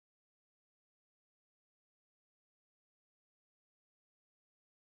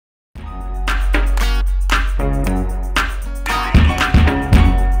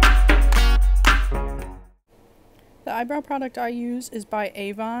eyebrow product I use is by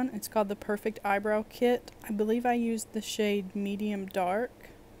Avon. It's called the Perfect Eyebrow Kit. I believe I used the shade Medium Dark.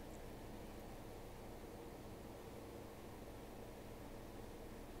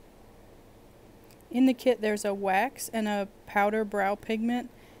 In the kit there's a wax and a powder brow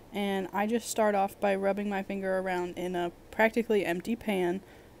pigment, and I just start off by rubbing my finger around in a practically empty pan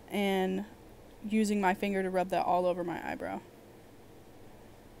and using my finger to rub that all over my eyebrow.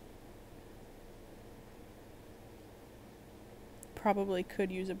 Probably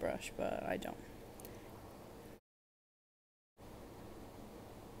could use a brush, but I don't.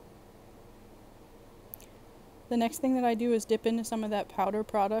 The next thing that I do is dip into some of that powder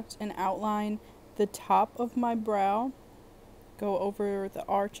product and outline the top of my brow, go over the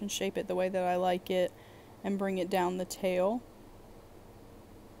arch and shape it the way that I like it, and bring it down the tail.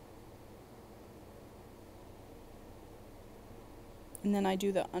 And then I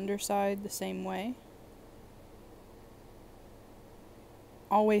do the underside the same way.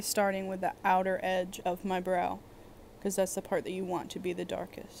 Always starting with the outer edge of my brow, because that's the part that you want to be the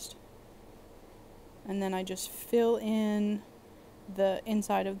darkest. And then I just fill in the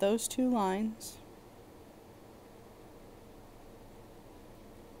inside of those two lines.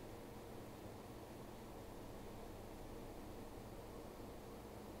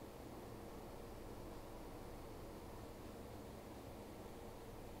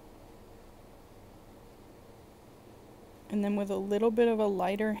 And then with a little bit of a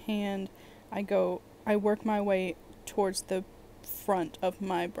lighter hand, I work my way towards the front of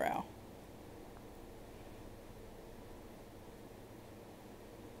my brow.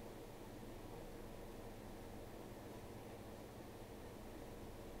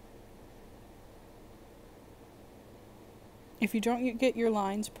 If you don't get your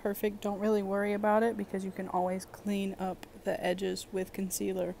lines perfect, don't really worry about it, because you can always clean up the edges with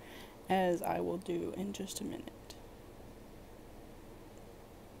concealer, as I will do in just a minute.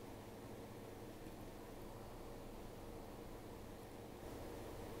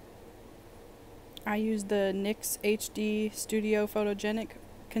 I use the NYX HD Studio Photogenic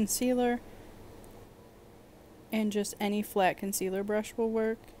concealer, and just any flat concealer brush will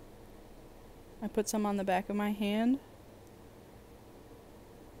work. I put some on the back of my hand,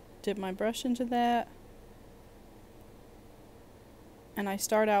 dip my brush into that, and I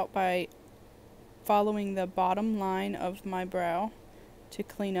start out by following the bottom line of my brow to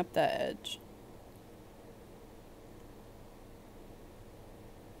clean up that edge.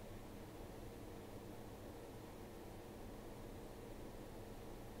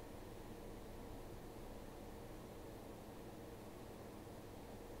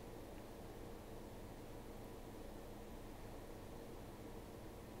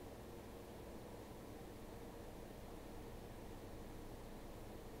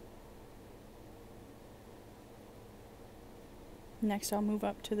 Next I'll move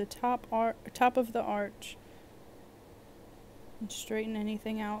up to the top of the arch and straighten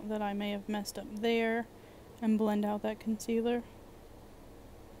anything out that I may have messed up there, and blend out that concealer.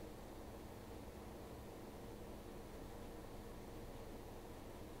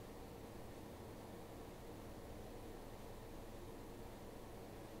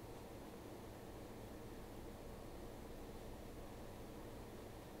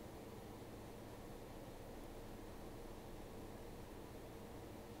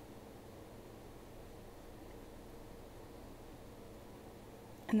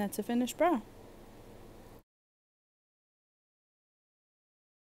 And that's a finished brow.